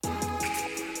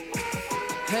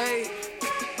Hey.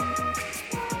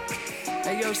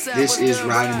 Hey, yo, Sam, This what's is good,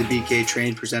 Riding bruh? the BK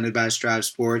Train presented by Strive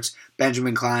Sports.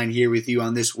 Benjamin Klein here with you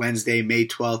on this Wednesday, May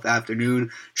 12th afternoon,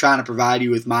 trying to provide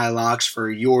you with my locks for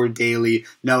your daily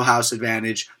no house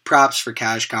advantage props for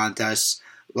cash contests.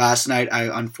 Last night,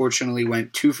 I unfortunately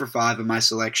went 2 for 5 in my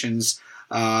selections.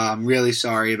 I'm really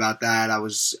sorry about that. I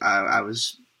was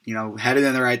headed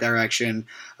in the right direction.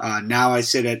 Now I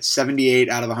sit at 78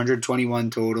 out of 121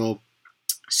 total.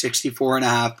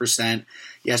 64.5%.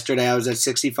 Yesterday I was at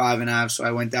 65.5, so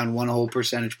I went down one whole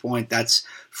percentage point. That's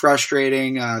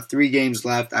frustrating. 3 games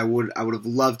left. I would have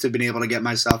loved to have been able to get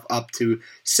myself up to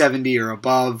 70 or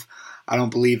above. I don't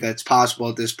believe that's possible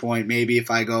at this point. Maybe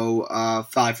if I go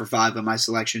 5 for 5 on my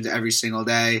selections every single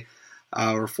day,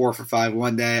 or 4 for 5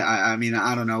 one day. I mean,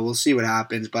 I don't know. We'll see what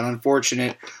happens. But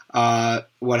unfortunate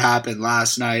what happened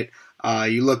last night.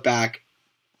 You look back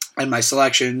and my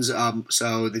selections,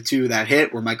 so the two that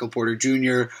hit were Michael Porter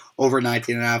Jr., over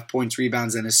 19.5 points,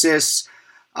 rebounds, and assists.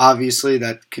 Obviously,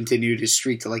 that continued his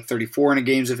streak to like 34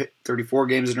 games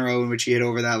in a row in which he hit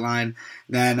over that line.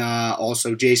 Then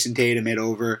also Jason Tatum hit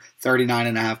over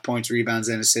 39.5 points, rebounds,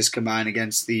 and assists combined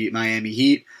against the Miami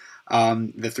Heat.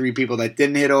 The 3 people that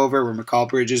didn't hit over were Mikal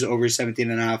Bridges, over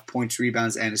 17.5 points,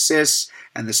 rebounds, and assists,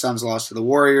 and the Suns lost to the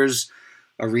Warriors.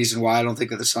 A reason why I don't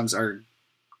think that the Suns are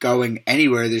going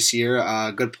anywhere this year.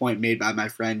 Good point made by my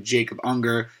friend Jacob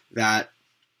Unger that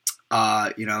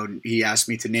he asked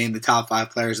me to name the top 5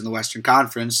 players in the Western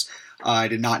Conference. I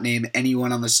did not name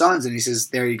anyone on the Suns, and he says,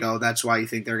 there you go, that's why you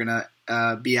think they're going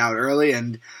to be out early,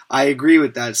 and I agree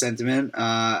with that sentiment.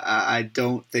 I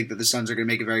don't think that the Suns are going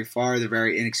to make it very far. They're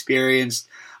very inexperienced,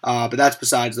 but that's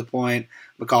besides the point.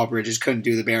 Mikal Bridges couldn't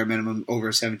do the bare minimum,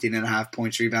 over 17.5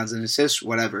 points, rebounds, and assists,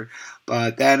 whatever.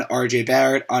 But then R.J.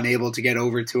 Barrett, unable to get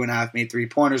over 2.5, made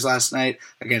 3-pointers last night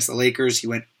against the Lakers. He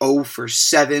went 0 for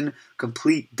 7,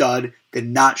 complete dud, did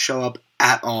not show up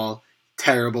at all.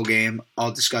 Terrible game.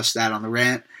 I'll discuss that on the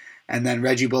rant. And then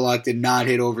Reggie Bullock did not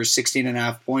hit over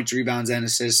 16.5 points, rebounds, and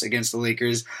assists against the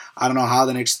Lakers. I don't know how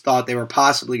the Knicks thought they were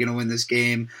possibly going to win this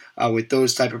game with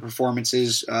those type of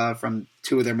performances from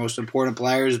 2 of their most important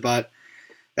players, but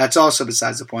that's also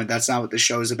besides the point. That's not what this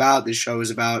show is about. This show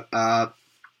is about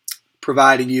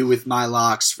providing you with my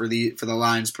locks for the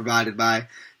lines provided by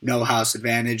No House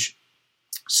Advantage.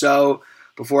 So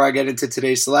before I get into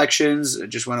today's selections, I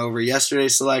just went over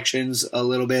yesterday's selections a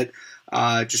little bit.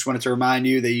 Just wanted to remind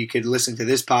you that you could listen to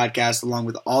this podcast along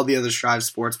with all the other Strive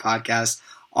Sports podcasts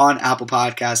on Apple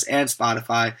Podcasts and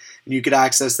Spotify, and you could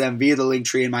access them via the link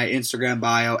tree in my Instagram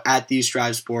bio at the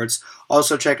Strive Sports.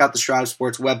 Also, check out the Strive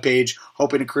Sports webpage,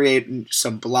 hoping to create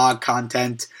some blog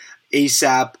content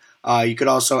ASAP. You could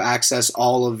also access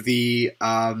all of the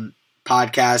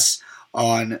podcasts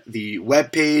on the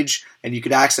webpage, and you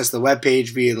could access the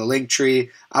webpage via the link tree.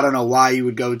 I don't know why you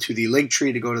would go to the link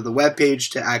tree to go to the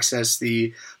webpage to access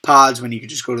the pods when you could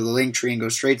just go to the link tree and go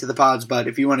straight to the pods, but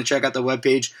if you want to check out the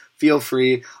webpage, feel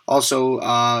free.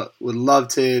 Also, would love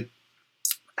to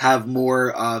have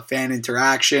more fan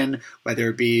interaction, whether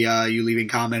it be you leaving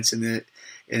comments in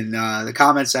the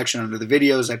comment section under the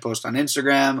videos I post on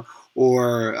Instagram,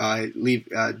 or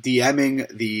DMing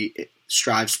the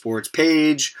Strive Sports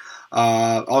page.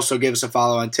 Also, give us a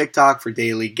follow on TikTok for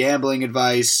daily gambling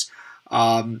advice.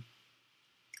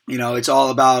 It's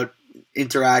all about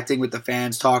interacting with the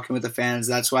fans, talking with the fans.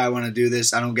 That's why I want to do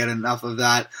this. I don't get enough of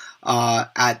that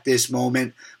at this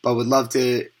moment, but would love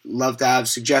to have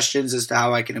suggestions as to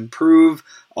how I can improve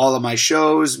all of my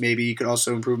shows. Maybe you could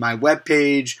also improve my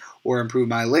webpage or improve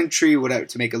my link tree, whatever,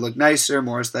 to make it look nicer,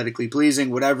 more aesthetically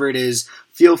pleasing, whatever it is.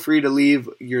 Feel free to leave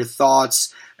your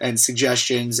thoughts and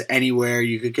suggestions anywhere.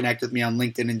 You could connect with me on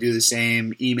LinkedIn and do the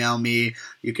same. Email me.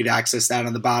 You could access that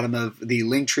on the bottom of the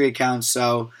Linktree account.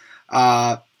 So,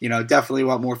 definitely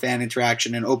want more fan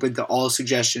interaction and open to all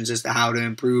suggestions as to how to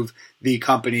improve the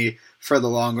company for the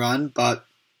long run. But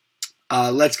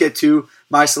let's get to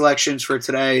my selections for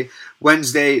today,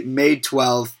 Wednesday, May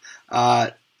 12th.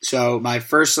 So my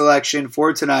first selection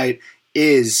for tonight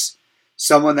is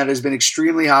someone that has been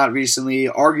extremely hot recently,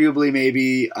 arguably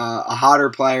maybe a hotter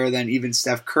player than even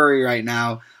Steph Curry right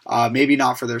now. Maybe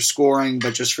not for their scoring,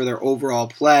 but just for their overall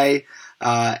play.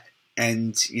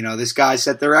 And this guy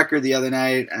set the record the other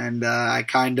night, and I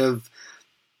kind of,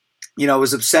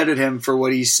 was upset at him for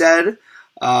what he said.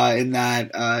 In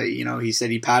that, he said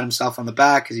he pat himself on the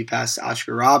back because he passed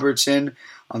Oscar Robertson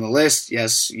on the list.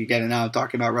 Yes, you get it now. I'm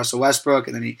talking about Russell Westbrook,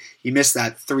 and then he missed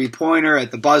that 3-pointer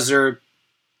at the buzzer.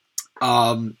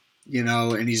 And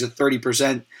he's a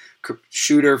 30%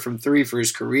 shooter from three for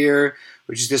his career,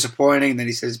 which is disappointing. And then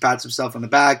he says pats himself on the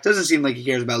back. Doesn't seem like he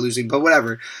cares about losing, but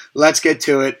whatever. Let's get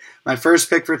to it. My first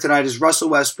pick for tonight is Russell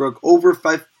Westbrook, over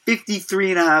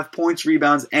 53.5 points,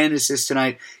 rebounds, and assists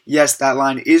tonight. Yes, that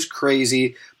line is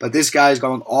crazy, but this guy is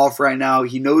going off right now.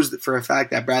 He knows that for a fact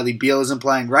that Bradley Beal isn't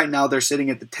playing. Right now, they're sitting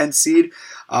at the 10th seed.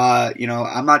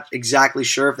 I'm not exactly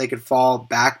sure if they could fall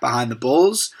back behind the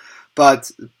Bulls, but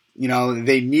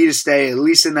they need to stay at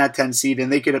least in that 10th seed,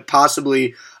 and they could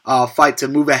possibly fight to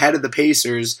move ahead of the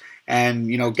Pacers and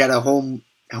get a home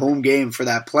game for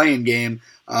that play-in game,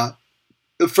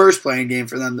 the first play-in game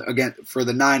for them again for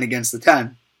the 9 against the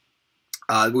 10.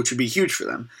 Which would be huge for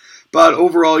them. But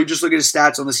overall, you just look at his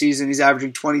stats on the season. He's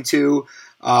averaging 22,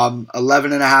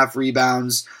 11.5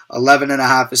 rebounds,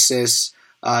 11.5 assists.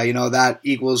 That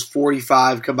equals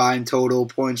 45 combined total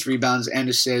points, rebounds, and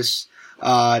assists.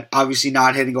 Obviously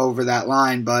not hitting over that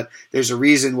line, but there's a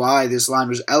reason why this line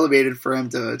was elevated for him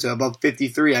to above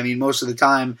 53. I mean, most of the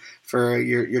time for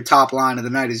your top line of the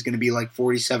night is going to be like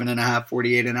 47.5,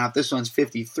 48.5. This one's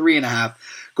 53.5.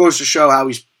 Goes to show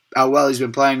how well he's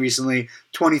been playing recently.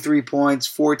 23 points,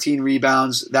 14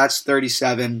 rebounds, that's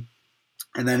 37.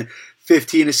 And then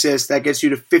 15 assists, that gets you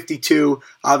to 52.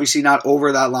 Obviously not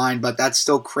over that line, but that's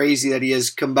still crazy that he has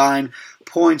combined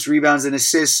points, rebounds, and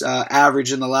assists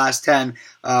average in the last 10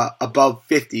 above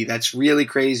 50. That's really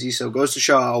crazy. So it goes to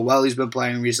show how well he's been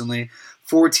playing recently.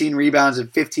 14 rebounds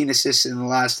and 15 assists in the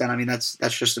last 10. I mean, that's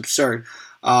just absurd.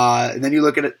 And then you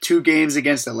look at it, 2 games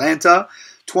against Atlanta,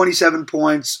 27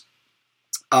 points,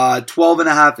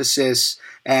 12.5 assists,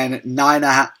 and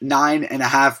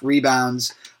 9.5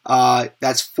 rebounds.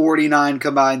 That's 49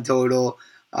 combined total.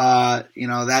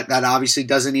 That obviously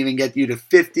doesn't even get you to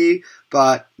 50,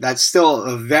 but that's still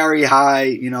a very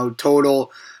high,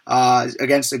 total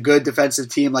against a good defensive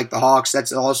team like the Hawks.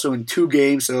 That's also in 2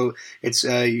 games, so it's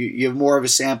you have more of a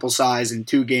sample size in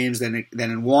 2 games than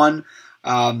in 1.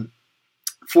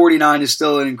 49 is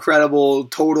still an incredible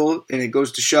total, and it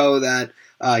goes to show that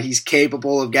he's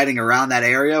capable of getting around that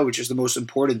area, which is the most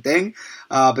important thing.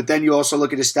 But then you also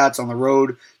look at his stats on the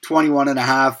road,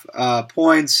 21.5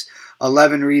 points,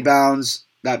 11 rebounds,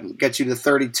 that gets you to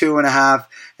 32.5,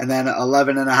 and then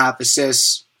 11.5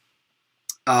 assists,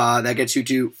 that gets you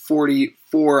to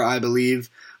 44, I believe,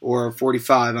 or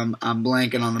 45. I'm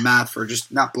blanking on the math for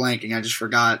just, not blanking, I just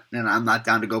forgot, and I'm not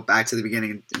down to go back to the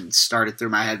beginning and start it through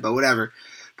my head, but whatever.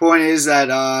 Point is that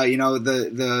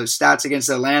the stats against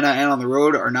Atlanta and on the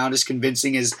road are not as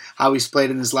convincing as how he's played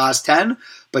in his last 10.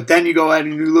 But then you go ahead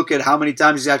and you look at how many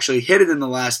times he's actually hit it in the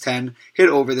last 10, hit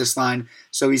over this line.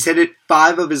 So he's hit it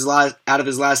 5 out of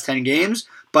his last 10 games.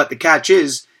 But the catch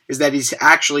is that he's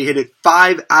actually hit it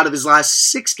 5 out of his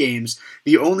last 6 games.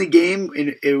 The only game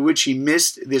in which he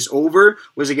missed this over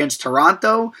was against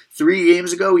Toronto 3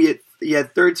 games ago. He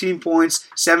had 13 points,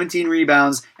 17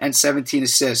 rebounds, and 17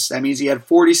 assists. That means he had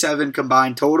 47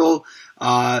 combined total.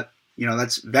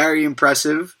 That's very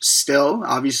impressive still.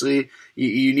 Obviously,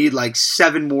 you need like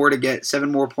 7 more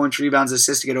points, rebounds,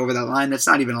 assists to get over that line. That's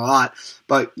not even a lot.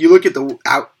 But you look at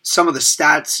some of the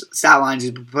stat lines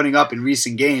he's been putting up in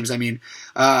recent games. I mean,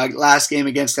 last game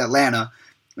against Atlanta,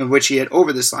 in which he had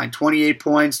over this line, 28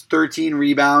 points, 13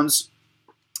 rebounds.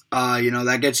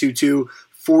 That gets you to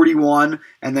 41,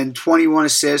 and then 21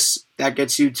 assists. That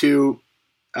gets you to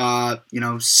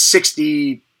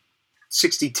 62.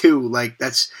 Like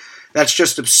that's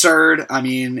just absurd. I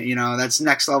mean, that's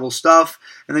next level stuff.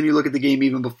 And then you look at the game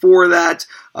even before that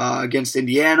against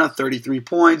Indiana, 33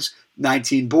 points,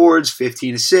 19 boards,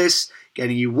 15 assists,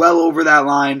 getting you well over that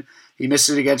line. He missed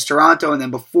it against Toronto, and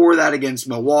then before that against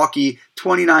Milwaukee,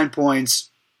 29 points,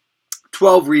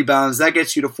 12 rebounds, that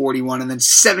gets you to 41, and then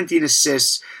 17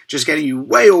 assists, just getting you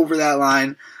way over that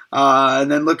line. And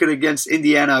then looking against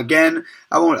Indiana again,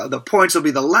 the points will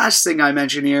be the last thing I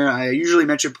mention here. I usually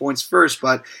mention points first,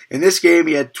 but in this game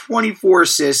he had 24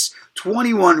 assists,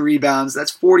 21 rebounds,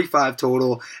 that's 45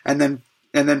 total, and then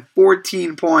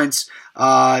 14 points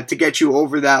to get you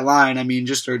over that line. I mean,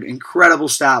 just an incredible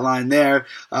stat line there.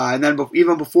 And then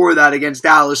even before that against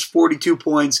Dallas, 42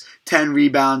 points, 10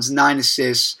 rebounds, 9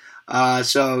 assists.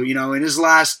 In his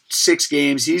last 6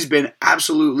 games, he's been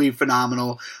absolutely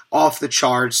phenomenal, off the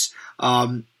charts.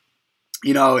 Out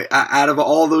of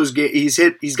all those games,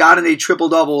 he's gotten a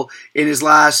triple-double in his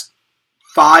last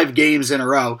 5 games in a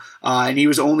row, and he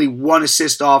was only 1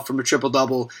 assist off from a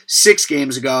triple-double 6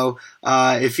 games ago.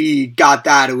 If he got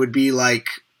that, it would be like,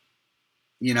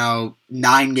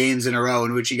 9 games in a row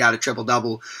in which he got a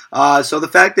triple-double. So the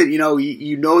fact that,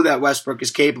 that Westbrook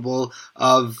is capable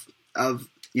of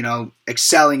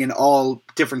excelling in all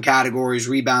different categories,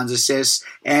 rebounds, assists,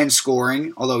 and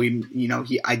scoring. Although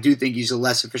I do think he's a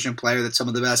less efficient player than some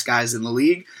of the best guys in the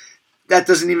league. That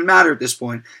doesn't even matter at this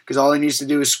point because all he needs to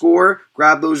do is score,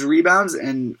 grab those rebounds,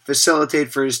 and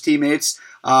facilitate for his teammates.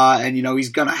 And he's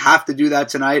going to have to do that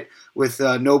tonight with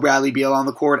no Bradley Beal on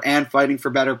the court and fighting for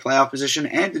better playoff position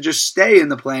and to just stay in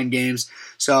the playing games.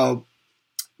 So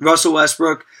Russell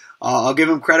Westbrook, I'll give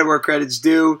him credit where credit's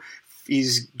due.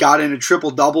 He's gotten a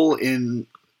triple-double in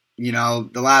the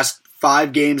last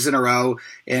 5 games in a row,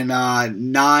 in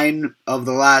 9 of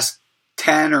the last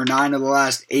 10 or 9 of the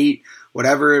last 8,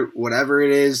 whatever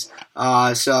it is.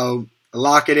 So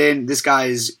lock it in. This guy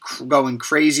is going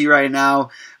crazy right now,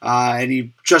 and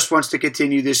he just wants to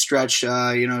continue this stretch.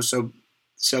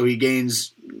 So he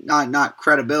gains not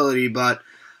credibility, but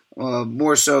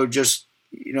more so just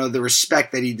the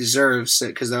respect that he deserves,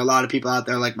 because there are a lot of people out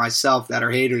there like myself that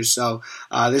are haters. So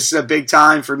this is a big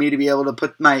time for me to be able to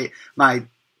put my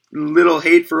little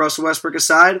hate for Russell Westbrook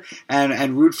aside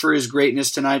and root for his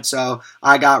greatness tonight. So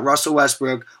I got Russell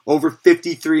Westbrook over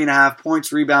 53.5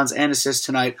 points, rebounds, and assists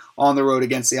tonight on the road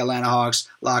against the Atlanta Hawks.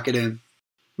 Lock it in.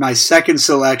 My second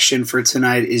selection for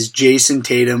tonight is Jayson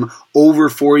Tatum over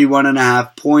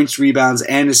 41.5 points, rebounds,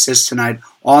 and assists tonight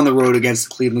on the road against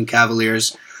the Cleveland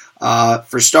Cavaliers.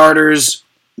 For starters,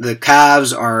 the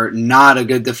Cavs are not a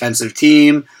good defensive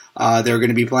team. They're going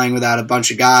to be playing without a bunch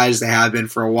of guys. They have been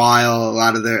for a while. A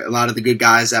lot of the good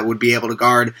guys that would be able to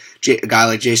guard a guy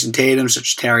like Jayson Tatum,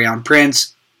 such as Taurean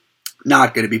Prince,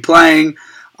 not going to be playing.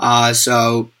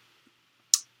 So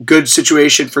good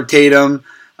situation for Tatum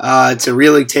to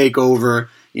really take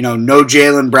over. No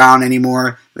Jaylen Brown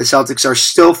anymore. The Celtics are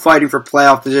still fighting for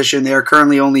playoff position. They are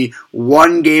currently only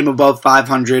 1 game above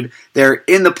 500. They're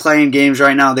in the play-in games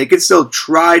right now. They could still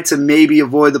try to maybe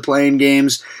avoid the play-in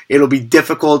games. It'll be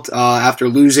difficult after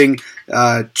losing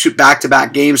 2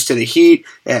 back-to-back games to the Heat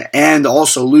and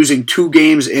also losing 2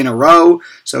 games in a row.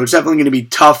 So it's definitely going to be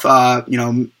tough,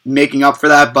 making up for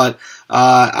that. But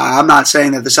I'm not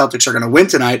saying that the Celtics are going to win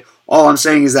tonight. All I'm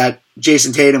saying is that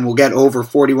Jayson Tatum will get over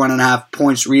 41.5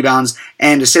 points, rebounds,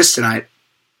 and assists tonight.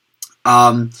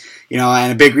 And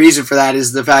a big reason for that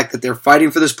is the fact that they're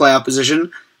fighting for this playoff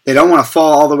position. They don't want to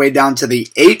fall all the way down to the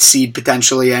 8th seed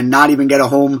potentially and not even get a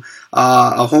home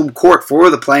court for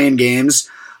the play-in games.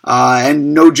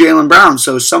 And no Jaylen Brown,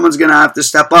 so someone's going to have to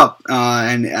step up.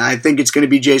 And I think it's going to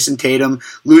be Jayson Tatum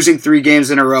losing 3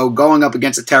 games in a row, going up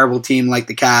against a terrible team like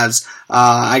the Cavs.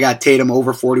 I got Tatum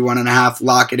over 41.5,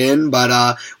 lock it in.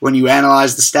 But when you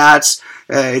analyze the stats,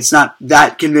 it's not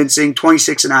that convincing.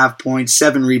 26.5 points,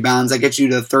 7 rebounds. That gets you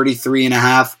to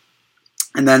 33.5.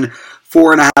 And then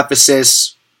 4.5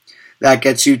 assists. That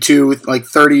gets you to like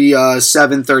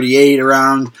 37, 38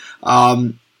 around.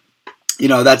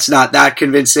 That's not that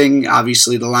convincing.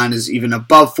 Obviously, the line is even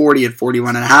above 40 at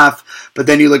 41.5. But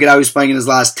then you look at how he's playing in his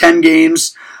last 10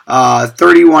 games.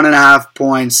 31.5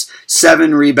 points,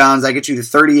 7 rebounds. That gets you to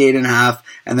 38.5.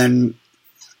 And then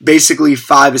basically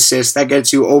 5 assists. That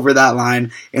gets you over that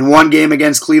line. In 1 game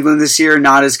against Cleveland this year,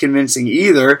 not as convincing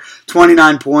either.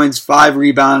 29 points, 5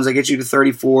 rebounds. That gets you to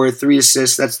 34. 3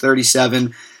 assists. That's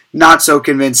 37. Not so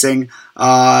convincing,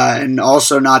 and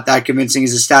also not that convincing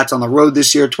is his stats on the road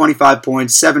this year. 25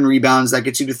 points, 7 rebounds, that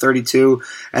gets you to 32,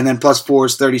 and then plus 4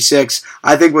 is 36.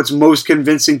 I think what's most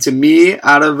convincing to me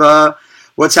out of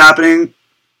what's happening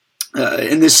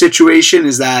in this situation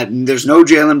is that there's no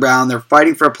Jaylen Brown. They're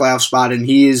fighting for a playoff spot, and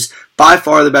he is by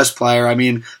far the best player. I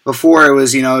mean, before it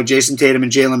was, Jayson Tatum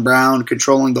and Jaylen Brown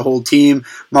controlling the whole team,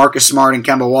 Marcus Smart and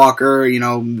Kemba Walker,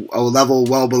 a level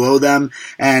well below them,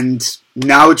 and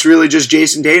now it's really just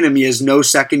Jayson Tatum. He has no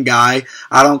second guy.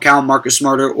 I don't count Marcus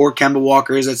Smart or Kemba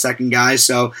Walker as that second guy.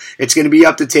 So it's going to be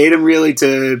up to Tatum really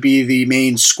to be the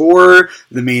main scorer,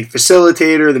 the main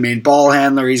facilitator, the main ball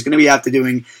handler. He's going to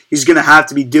have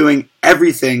to be doing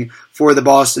everything for the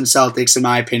Boston Celtics, in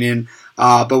my opinion.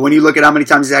 But when you look at how many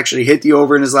times he's actually hit the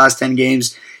over in his last 10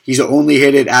 games, he's only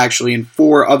hit it actually in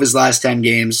 4 of his last 10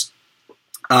 games.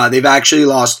 They've actually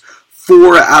lost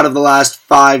 4 out of the last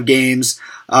 5 games.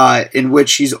 In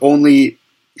which he's only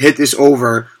hit this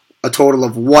over a total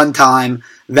of 1 time.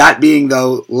 That being,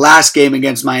 though, last game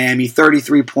against Miami,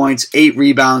 33 points, 8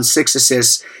 rebounds, 6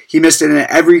 assists. He missed it in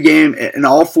every game, in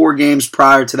all 4 games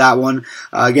prior to that one,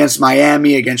 against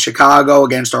Miami, against Chicago,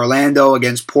 against Orlando,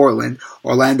 against Portland.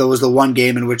 Orlando was the 1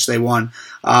 game in which they won.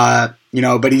 But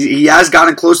he has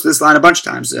gotten close to this line a bunch of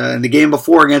times. In the game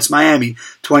before against Miami,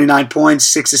 29 points,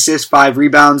 6 assists, 5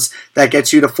 rebounds. That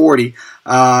gets you to 40.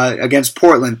 Against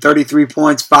Portland, 33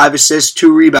 points, 5 assists,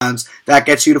 2 rebounds. That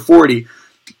gets you to 40.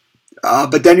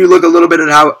 But then you look a little bit at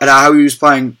how he was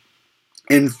playing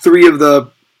in 3 of the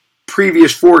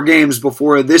previous 4 games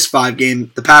before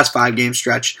the past 5-game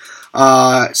stretch.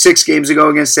 6 games ago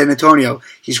against San Antonio,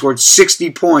 he scored 60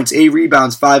 points, 8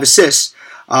 rebounds, 5 assists.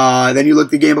 Then you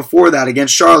look the game before that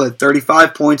against Charlotte,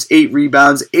 35 points, 8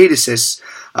 rebounds, 8 assists.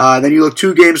 Then you look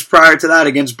 2 games prior to that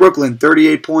against Brooklyn,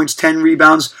 38 points, 10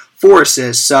 rebounds, 4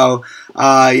 assists. So,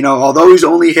 although he's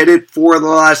only hit it for the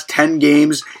last 10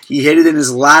 games, he hit it in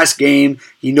his last game.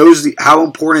 He knows how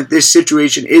important this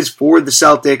situation is for the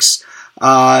Celtics.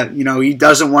 He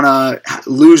doesn't want to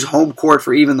lose home court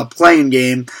for even the playing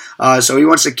game. So he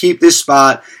wants to keep this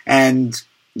spot and,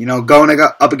 going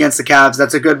up against the Cavs,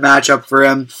 that's a good matchup for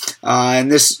him.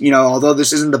 And this, although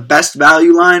this isn't the best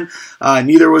value line,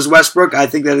 neither was Westbrook. I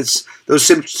think that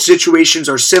those situations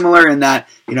are similar in that,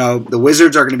 the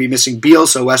Wizards are going to be missing Beal,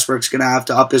 so Westbrook's going to have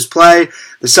to up his play.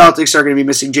 The Celtics are going to be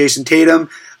missing Jason Tatum.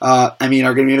 Are going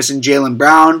to be missing Jaylen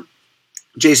Brown.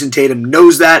 Jason Tatum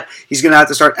knows that. He's going to have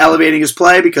to start elevating his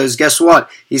play because guess what?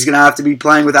 He's going to have to be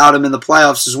playing without him in the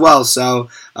playoffs as well. So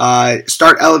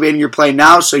start elevating your play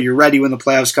now so you're ready when the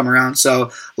playoffs come around.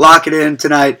 So lock it in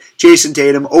tonight. Jason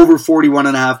Tatum over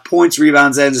 41.5 points,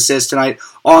 rebounds, and assists tonight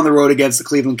on the road against the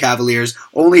Cleveland Cavaliers.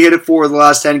 Only hit it 4 of the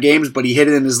last 10 games, but he hit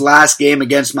it in his last game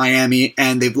against Miami,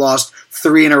 and they've lost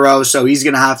 3 in a row. So he's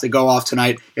going to have to go off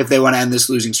tonight if they want to end this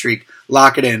losing streak.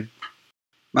 Lock it in.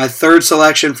 My third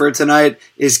selection for tonight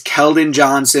is Keldon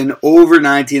Johnson, over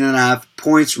 19.5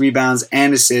 points, rebounds,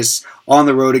 and assists on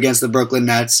the road against the Brooklyn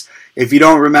Nets. If you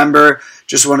don't remember,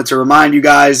 just wanted to remind you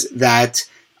guys that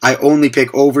I only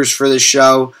pick overs for this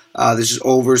show. This is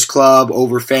Overs Club,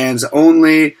 over fans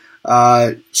only.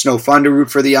 It's no fun to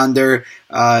root for the under.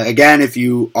 Again, if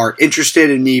you are interested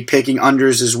in me picking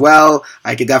unders as well,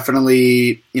 I could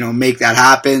definitely, make that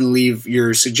happen. Leave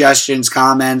your suggestions,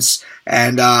 comments,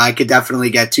 and I could definitely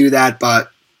get to that.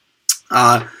 But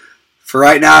for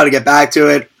right now, to get back to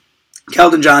it,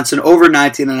 Keldon Johnson over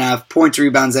 19.5 points,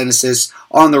 rebounds, and assists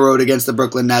on the road against the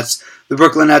Brooklyn Nets. The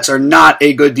Brooklyn Nets are not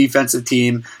a good defensive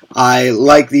team. I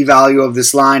like the value of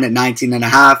this line at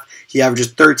 19.5. He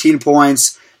averages 13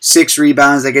 points, 6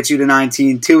 rebounds, that gets you to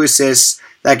 19, 2 assists,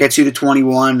 that gets you to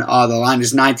 21. The line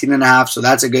is 19.5, so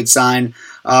that's a good sign.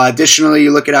 Additionally,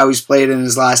 you look at how he's played in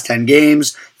his last 10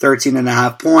 games,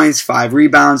 13.5 points, 5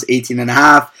 rebounds,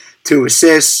 18.5, 2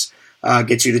 assists,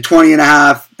 gets you to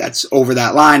 20.5. That's over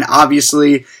that line.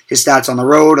 Obviously, his stats on the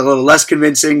road, a little less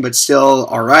convincing, but still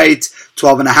all right.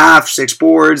 12.5, 6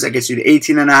 boards, that gets you to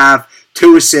 18.5,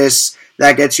 2 assists,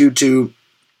 that gets you to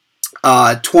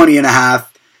 20.5.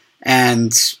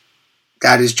 And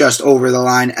that is just over the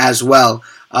line as well.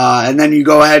 And then you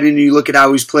go ahead and you look at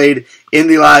how he's played in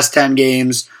the last 10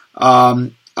 games. I'll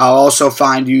also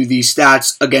find you the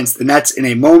stats against the Nets in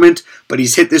a moment, but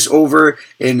he's hit this over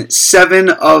in 7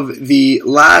 of the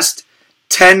last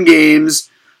 10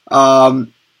 games,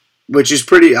 which is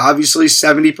pretty obviously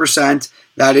 70%.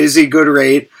 That is a good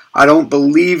rate. I don't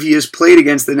believe he has played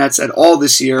against the Nets at all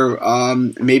this year.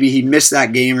 Maybe he missed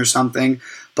that game or something.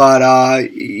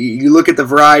 But you look at the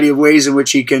variety of ways in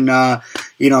which he can,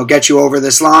 get you over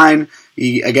this line.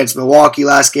 Against Milwaukee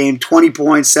last game, 20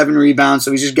 points, 7 rebounds.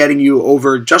 So he's just getting you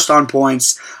over just on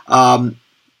points. And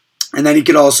then he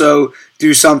could also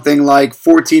do something like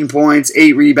 14 points,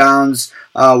 8 rebounds,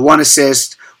 1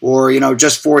 assist, or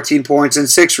just 14 points and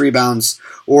 6 rebounds,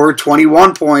 or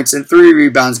 21 points and 3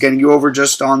 rebounds, getting you over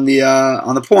just on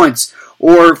the points,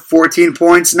 or 14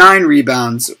 points, 9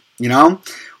 rebounds.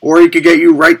 Or he could get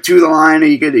you right to the line.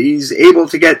 He's able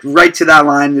to get right to that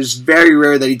line. It's very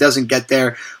rare that he doesn't get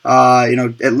there.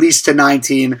 At least to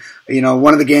 19.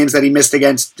 One of the games that he missed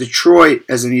against Detroit,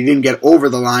 as in he didn't get over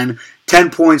the line.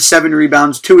 10 points, 7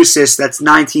 rebounds, 2 assists. That's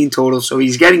 19 total. So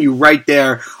he's getting you right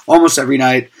there almost every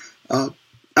night.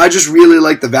 I just really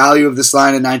like the value of this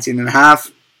line at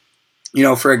 19.5.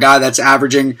 For a guy that's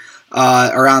averaging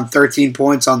around 13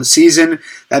 points on the season.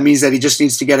 That means that he just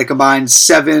needs to get a combined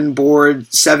 7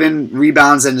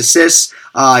 rebounds and assists.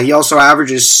 He also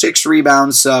averages 6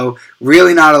 rebounds, so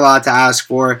really not a lot to ask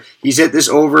for. He's hit this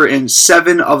over in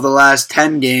 7 of the last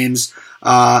 10 games.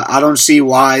 I don't see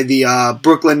why the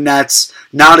Brooklyn Nets,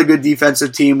 not a good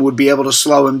defensive team, would be able to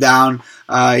slow him down.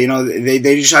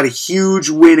 They just had a huge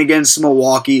win against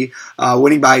Milwaukee,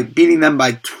 beating them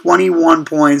by 21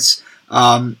 points.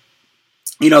 The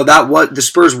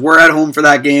Spurs were at home for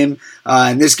that game,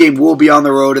 and this game will be on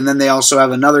the road, and then they also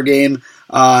have another game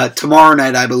tomorrow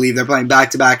night, I believe. They're playing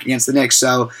back-to-back against the Knicks,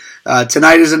 so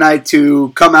tonight is a night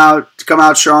to come out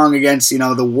strong against,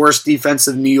 the worst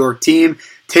defensive New York team.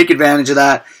 Take advantage of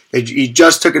that. He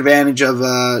just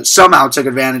somehow took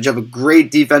advantage of a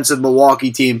great defensive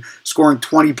Milwaukee team, scoring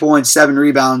 20 points, 7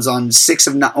 rebounds on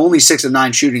only 6 of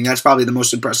 9 shooting. That's probably the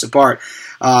most impressive part.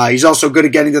 He's also good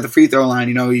at getting to the free throw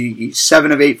line. He's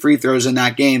 7 of 8 free throws in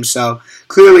that game, so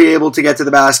clearly able to get to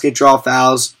the basket, draw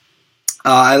fouls.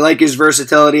 I like his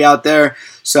versatility out there,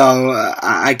 so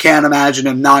I can't imagine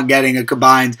him not getting a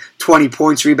combined 20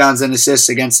 points, rebounds, and assists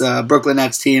against the Brooklyn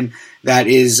Nets team that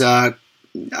is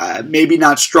maybe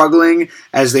not struggling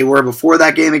as they were before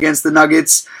that game against the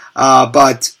Nuggets,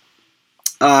 but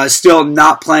still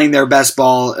not playing their best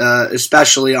ball,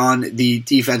 especially on the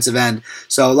defensive end.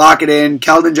 So lock it in.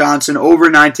 Keldon Johnson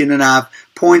over 19.5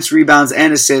 points, rebounds,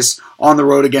 and assists on the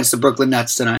road against the Brooklyn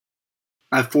Nets tonight.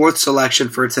 My fourth selection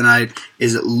for tonight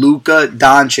is Luka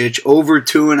Doncic, over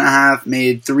 2.5,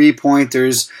 made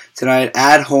 3-pointers tonight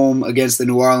at home against the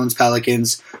New Orleans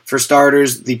Pelicans. For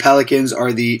starters, the Pelicans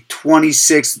are the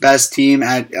 26th best team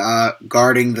at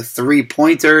guarding the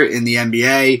 3-pointer in the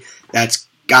NBA. That's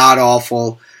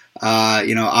god-awful.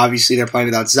 Obviously they're playing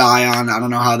without Zion. I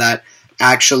don't know how that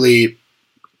actually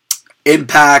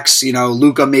impacts,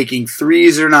 Luka making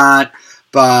threes or not.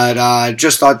 But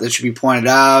just thought that should be pointed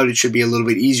out. It should be a little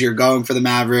bit easier going for the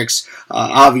Mavericks.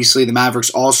 Obviously, the Mavericks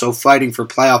also fighting for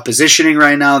playoff positioning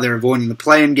right now. They're avoiding the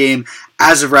play-in game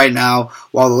as of right now,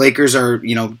 while the Lakers are,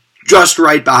 just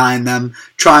right behind them,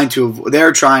 trying to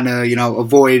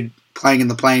avoid playing in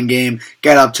the play-in game,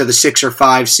 get up to the 6 or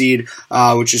 5 seed,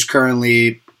 which is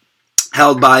currently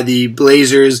held by the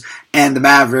Blazers and the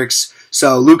Mavericks.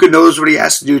 So Luka knows what he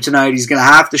has to do tonight. He's going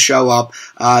to have to show up.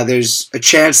 There's a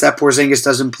chance that Porzingis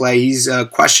doesn't play. He's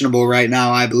questionable right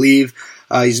now, I believe.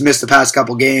 He's missed the past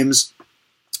couple games.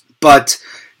 But,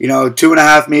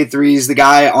 2.5 made threes. The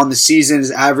guy on the season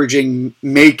is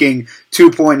making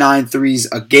 2.9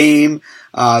 threes a game.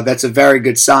 That's a very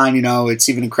good sign. It's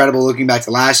even incredible looking back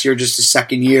to last year, just his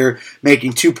second year,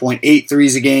 making 2.8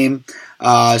 threes a game.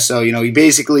 So, he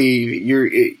basically,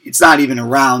 it's not even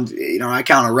around, I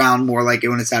count around more like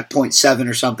when it's at 0.7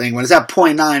 or something. When it's at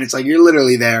 0.9, it's like you're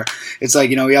literally there. It's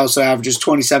like, he also averages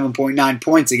 27.9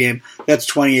 points a game. That's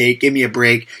 28. Give me a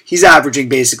break. He's averaging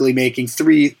basically making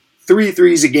three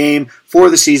threes a game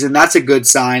for the season. That's a good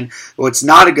sign. What's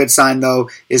not a good sign, though,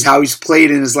 is how he's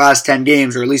played in his last 10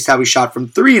 games, or at least how he shot from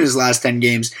 3 in his last 10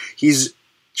 games. He's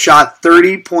shot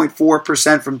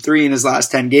 30.4% from 3 in his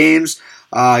last 10 games.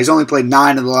 He's only played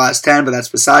 9 of the last 10, but that's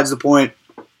besides the point.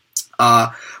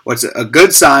 What's a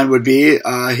good sign would be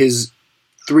his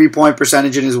 3-point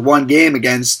percentage in his one game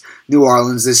against New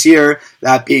Orleans this year,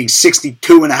 that being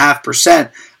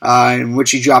 62.5%, in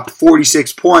which he dropped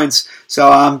 46 points. So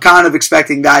I'm kind of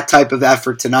expecting that type of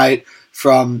effort tonight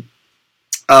from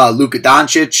Luka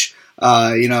Doncic.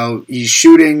 He's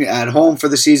shooting at home for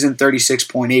the season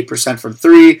 36.8% from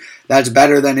 3. That's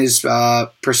better than his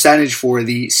percentage for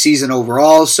the season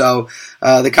overall. So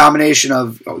the combination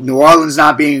of New Orleans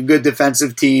not being a good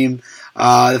defensive team,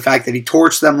 the fact that he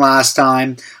torched them last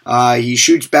time, he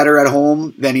shoots better at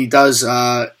home than he does,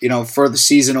 for the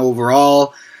season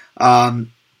overall.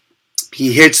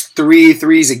 He hits 3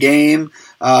 threes a game.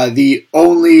 The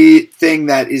only thing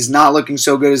that is not looking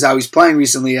so good is how he's playing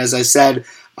recently. As I said,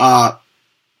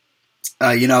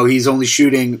 he's only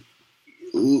shooting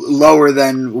lower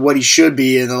than what he should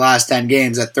be in the last 10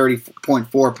 games at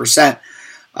 30.4%.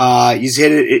 He's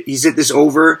hit this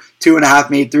over 2.5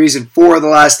 made threes in 4 of the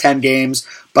last 10 games.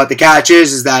 But the catch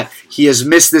is that he has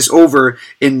missed this over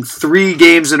in 3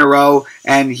 games in a row,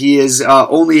 and he has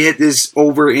only hit this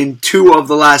over in 2 of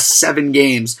the last 7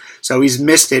 games. So he's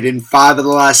missed it in 5 of the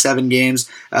last 7 games.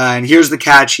 And here's the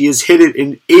catch. He has hit it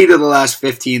in 8 of the last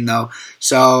 15, though.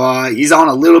 So he's on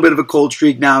a little bit of a cold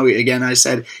streak now. Again, I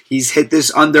said he's hit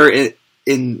this under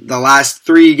in the last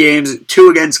 3 games, 2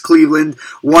 against Cleveland,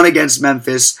 1 against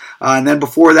Memphis, and then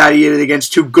before that he hit it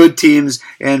against 2 good teams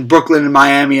in Brooklyn and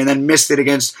Miami, and then missed it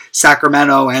against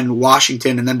Sacramento and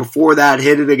Washington, and then before that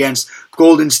hit it against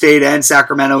Golden State and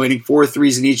Sacramento, hitting 4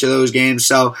 threes in each of those games.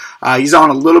 So he's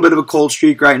on a little bit of a cold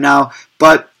streak right now,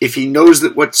 but if he knows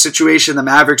that what situation the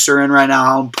Mavericks are in right now,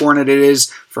 how important it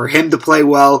is for him to play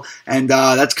well, and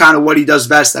that's kind of what he does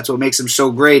best. That's what makes him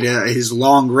so great, his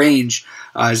long range.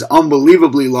 Is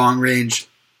unbelievably long range,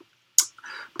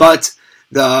 but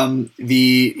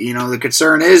the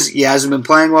concern is he hasn't been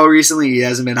playing well recently. He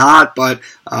hasn't been hot, but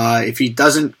if he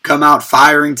doesn't come out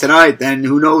firing tonight, then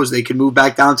who knows? They can move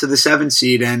back down to the 7th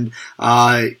seed, and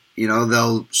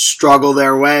they'll struggle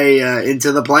their way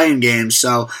into the playing game.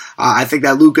 So I think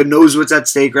that Luka knows what's at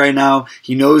stake right now.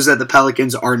 He knows that the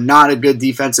Pelicans are not a good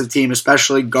defensive team,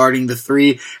 especially guarding the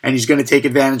three, and he's going to take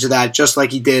advantage of that just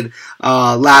like he did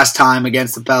last time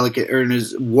against the Pelicans, or in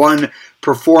his one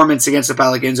performance against the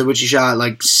Pelicans in which he shot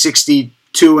like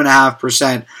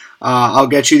 62.5%. I'll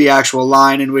get you the actual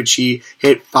line in which he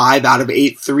hit 5 out of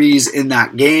 8 threes in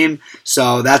that game.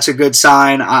 So that's a good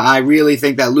sign. I really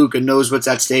think that Luka knows what's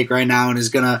at stake right now and is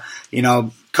going to,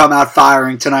 come out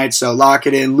firing tonight. So lock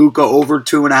it in. Luka over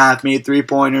 2.5 made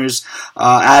 3-pointers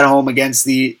at home against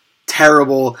the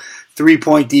terrible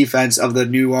 3-point defense of the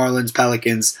New Orleans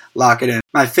Pelicans. Lock it in.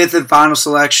 My fifth and final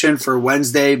selection for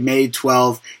Wednesday, May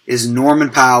 12th, is Norman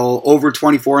Powell, over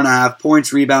 24.5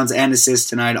 points, rebounds, and assists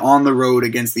tonight on the road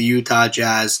against the Utah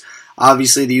Jazz.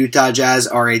 Obviously, the Utah Jazz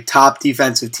are a top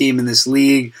defensive team in this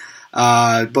league,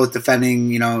 both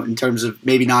defending, in terms of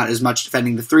maybe not as much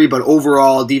defending the three, but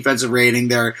overall defensive rating,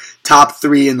 they're top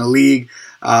 3 in the league.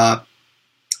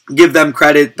 Give them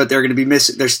credit, but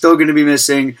they're still going to be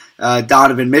missing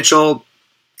Donovan Mitchell,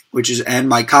 and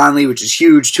Mike Conley, which is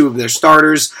huge, 2 of their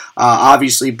starters.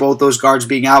 Obviously, both those guards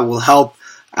being out will help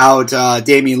out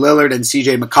Damian Lillard and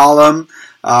CJ McCollum,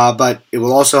 but it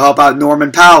will also help out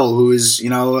Norman Powell, who is,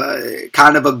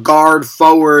 kind of a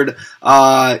guard-forward,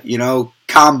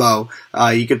 combo.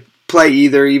 He could play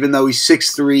either, even though he's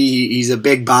 6'3", he's a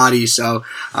big body, so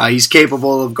he's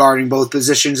capable of guarding both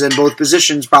positions, and both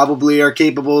positions probably are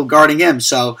capable of guarding him.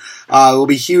 So it will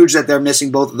be huge that they're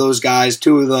missing both of those guys,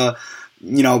 2 of the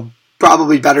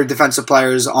probably better defensive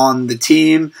players on the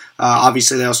team.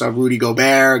 Obviously, they also have Rudy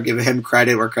Gobert. Give him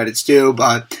credit where credit's due.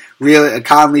 But really,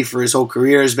 Conley for his whole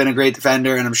career has been a great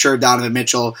defender, and I'm sure Donovan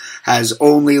Mitchell has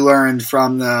only learned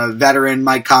from the veteran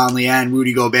Mike Conley and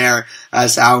Rudy Gobert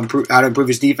as to how to improve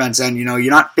his defense. And, you're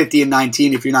not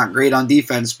 50-19 if you're not great on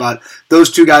defense, but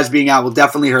those 2 guys being out will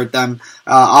definitely hurt them.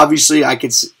 Obviously,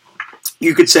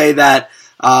 you could say that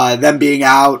them being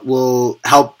out will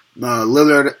help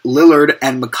Lillard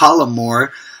and McCollum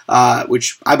more,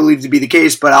 which I believe to be the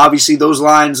case, but obviously those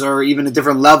lines are even a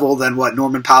different level than what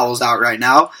Norman Powell's out right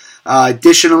now.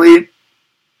 Additionally,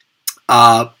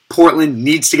 Portland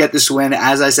needs to get this win.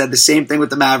 As I said, the same thing with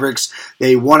the Mavericks.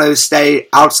 They want to stay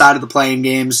outside of the playing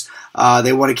games.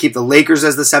 They want to keep the Lakers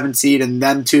as the 7th seed and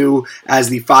them 2 as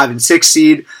the 5 and 6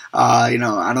 seed. I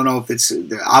don't know if it's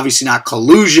obviously not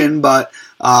collusion, but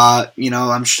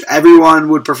I'm sure everyone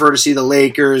would prefer to see the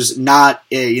Lakers not,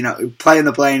 play in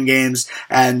the playing games,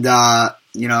 and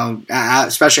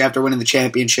especially after winning the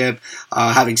championship,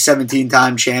 having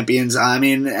 17-time champions,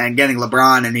 and getting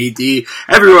LeBron and AD.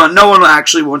 No one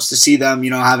actually wants to see them,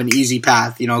 have an easy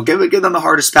path. Give them the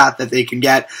hardest path that they can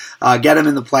get them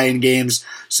in the playing games.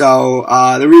 So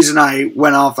the reason I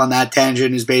went off on that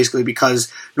tangent is basically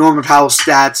because Norman Powell's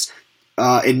stats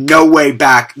in no way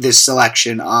back this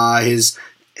selection. His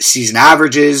season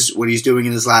averages, what he's doing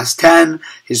in his last 10,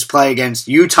 his play against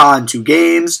Utah in 2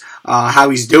 games, how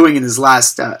he's doing in his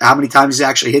last, how many times he's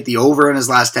actually hit the over in his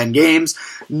last 10 games.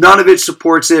 None of it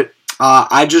supports it.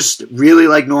 I just really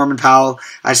like Norman Powell.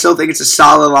 I still think it's a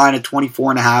solid line at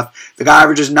 24.5. The guy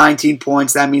averages 19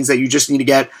 points. That means that you just need to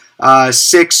get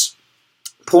 6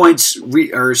 points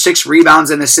or 6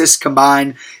 rebounds and assists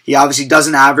combined. He obviously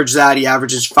doesn't average that. He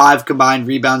averages 5 combined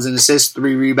rebounds and assists,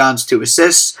 3 rebounds, 2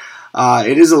 assists.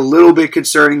 It is a little bit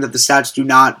concerning that the stats do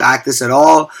not back this at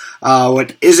all.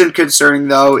 What isn't concerning,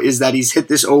 though, is that he's hit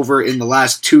this over in the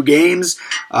last 2 games.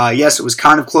 Yes, it was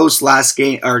kind of close last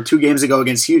game, or 2 games ago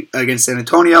against San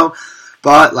Antonio,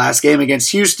 but last game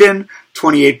against Houston,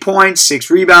 28 points,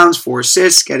 6 rebounds, 4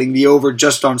 assists, getting the over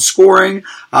just on scoring.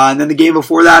 And then the game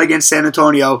before that against San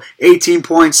Antonio, 18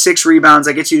 points, 6 rebounds,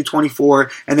 that gets you to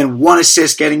 24, and then 1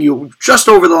 assist, getting you just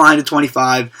over the line to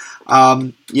 25.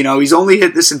 He's only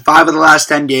hit this in 5 of the last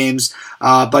 10 games,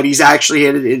 but he's actually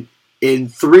hit it in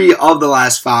 3 of the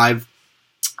last 5.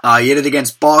 He hit it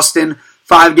against Boston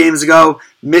 5 games ago,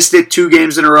 missed it 2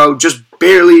 games in a row, just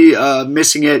barely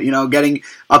missing it, getting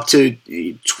up to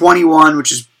 21,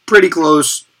 which is pretty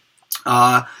close.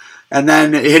 And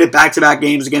then hit it back-to-back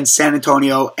games against San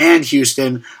Antonio and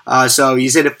Houston. So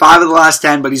he's hit it 5 of the last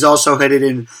 10, but he's also hit it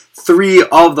in 3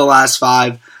 of the last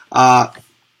 5.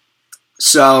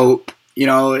 So,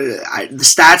 the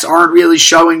stats aren't really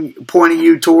pointing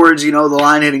you towards, the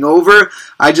line hitting over.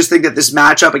 I just think that this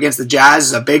matchup against the Jazz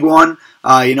is a big one.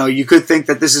 You could think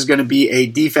that this is going to be a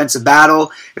defensive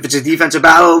battle. If it's a defensive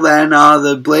battle, then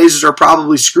the Blazers are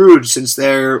probably screwed since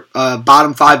they're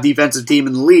bottom 5 defensive team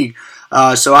in the league.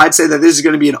 So I'd say that this is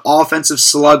going to be an offensive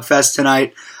slugfest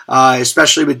tonight,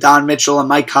 especially with Don Mitchell and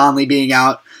Mike Conley being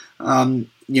out.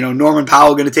 Norman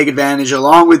Powell going to take advantage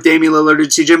along with Damian Lillard and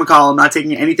CJ McCollum, not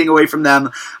taking anything away from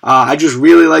them. I just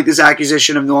really like this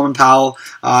acquisition of Norman Powell.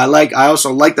 I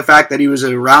also like the fact that he was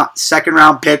a second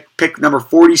round pick number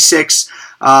 46.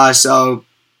 So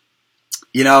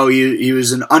he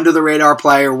was an under the radar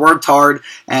player, worked hard,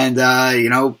 and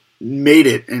made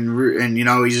it, and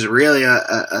he's really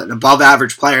an above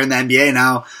average player in the NBA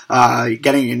now,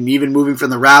 getting and even moving from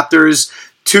the Raptors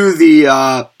to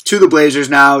the Blazers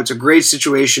now. It's a great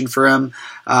situation for him.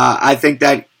 I think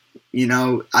that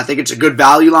I think it's a good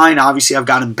value line. Obviously, I've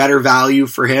gotten better value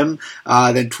for him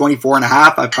than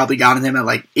 24.5. I've probably gotten him at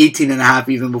like 18.5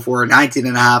 even before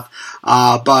 19.5.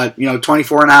 But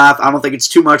 24.5. I don't think it's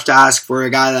too much to ask for a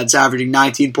guy that's averaging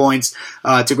 19 points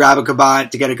to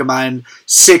get a combined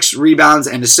 6 rebounds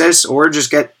and assists, or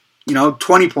just get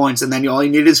 20 points, and then all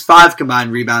you need is 5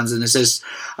 combined rebounds and assists.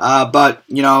 But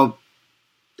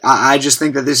I just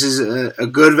think that this is a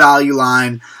good value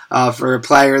line for a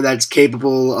player that's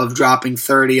capable of dropping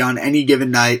 30 on any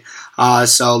given night.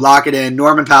 So lock it in.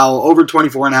 Norman Powell, over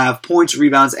 24.5 points,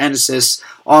 rebounds, and assists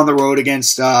on the road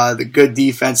against the good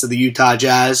defense of the Utah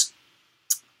Jazz.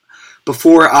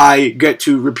 Before I get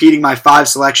to repeating my 5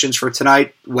 selections for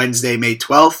tonight, Wednesday, May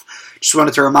 12th, just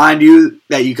wanted to remind you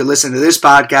that you can listen to this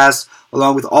podcast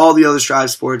along with all the other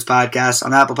Strive Sports podcasts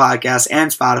on Apple Podcasts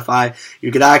and Spotify.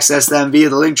 You could access them via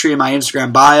the link tree in my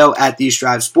Instagram bio at These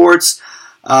Strive Sports.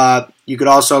 You could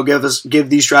also give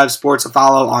These Strive Sports a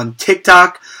follow on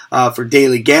TikTok for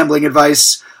daily gambling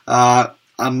advice. I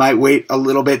might wait a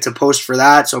little bit to post for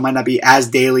that, so it might not be as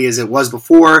daily as it was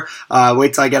before.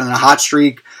 Wait till I get on a hot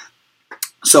streak.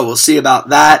 So we'll see about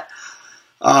that.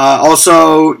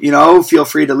 Also, feel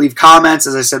free to leave comments.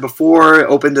 As I said before,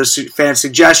 open to fan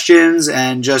suggestions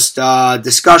and just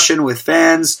discussion with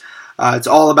fans. It's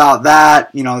all about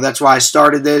that. That's why I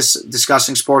started this,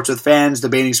 discussing sports with fans,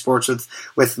 debating sports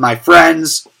with my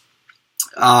friends.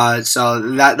 So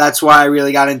that's why I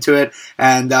really got into it.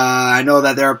 And I know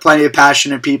that there are plenty of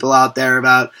passionate people out there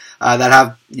about that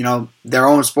have their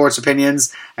own sports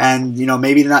opinions. And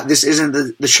maybe not. This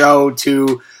isn't the show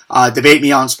to debate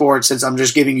me on sports, since I'm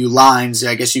just giving you lines.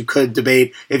 I guess you could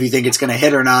debate if you think it's going to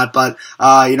hit or not, but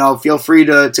feel free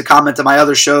to comment on my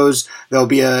other shows. There'll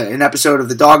be an episode of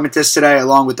The Dogmatist today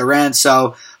along with the rant.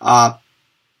 So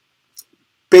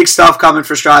big stuff coming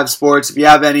for Strive Sports. If you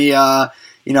have any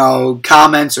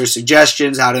comments or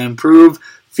suggestions how to improve,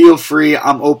 feel free.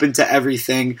 I'm open to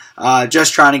everything.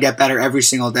 Just trying to get better every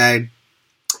single day.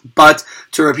 But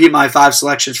to repeat my 5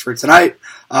 selections for tonight,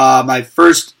 my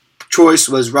first choice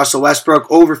was Russell Westbrook,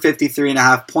 over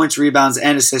 53.5 points, rebounds,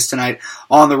 and assists tonight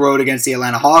on the road against the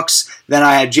Atlanta Hawks. Then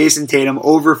I had Jason Tatum,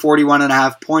 over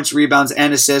 41.5 points, rebounds,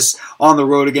 and assists on the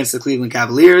road against the Cleveland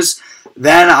Cavaliers.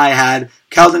 Then I had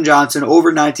Keldon Johnson,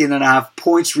 over 19.5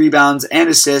 points, rebounds, and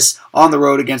assists on the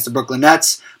road against the Brooklyn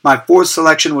Nets. My 4th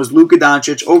selection was Luka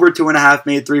Doncic, over 2.5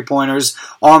 made 3-pointers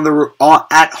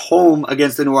at home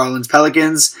against the New Orleans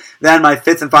Pelicans. Then my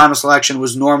 5th and final selection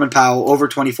was Norman Powell, over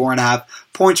 24.5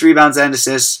 points, rebounds, and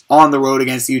assists on the road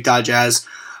against the Utah Jazz.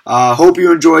 Hope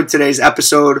you enjoyed today's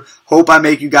episode. Hope I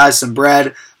make you guys some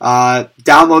bread.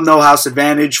 Download No House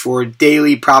Advantage for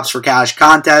daily props for cash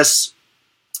contests.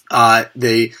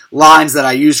 The lines that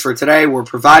I used for today were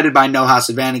provided by No House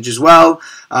Advantage as well.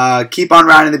 Keep on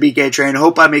riding the BK train.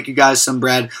 Hope I make you guys some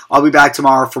bread. I'll be back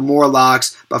tomorrow for more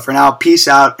locks. But for now, peace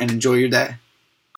out and enjoy your day.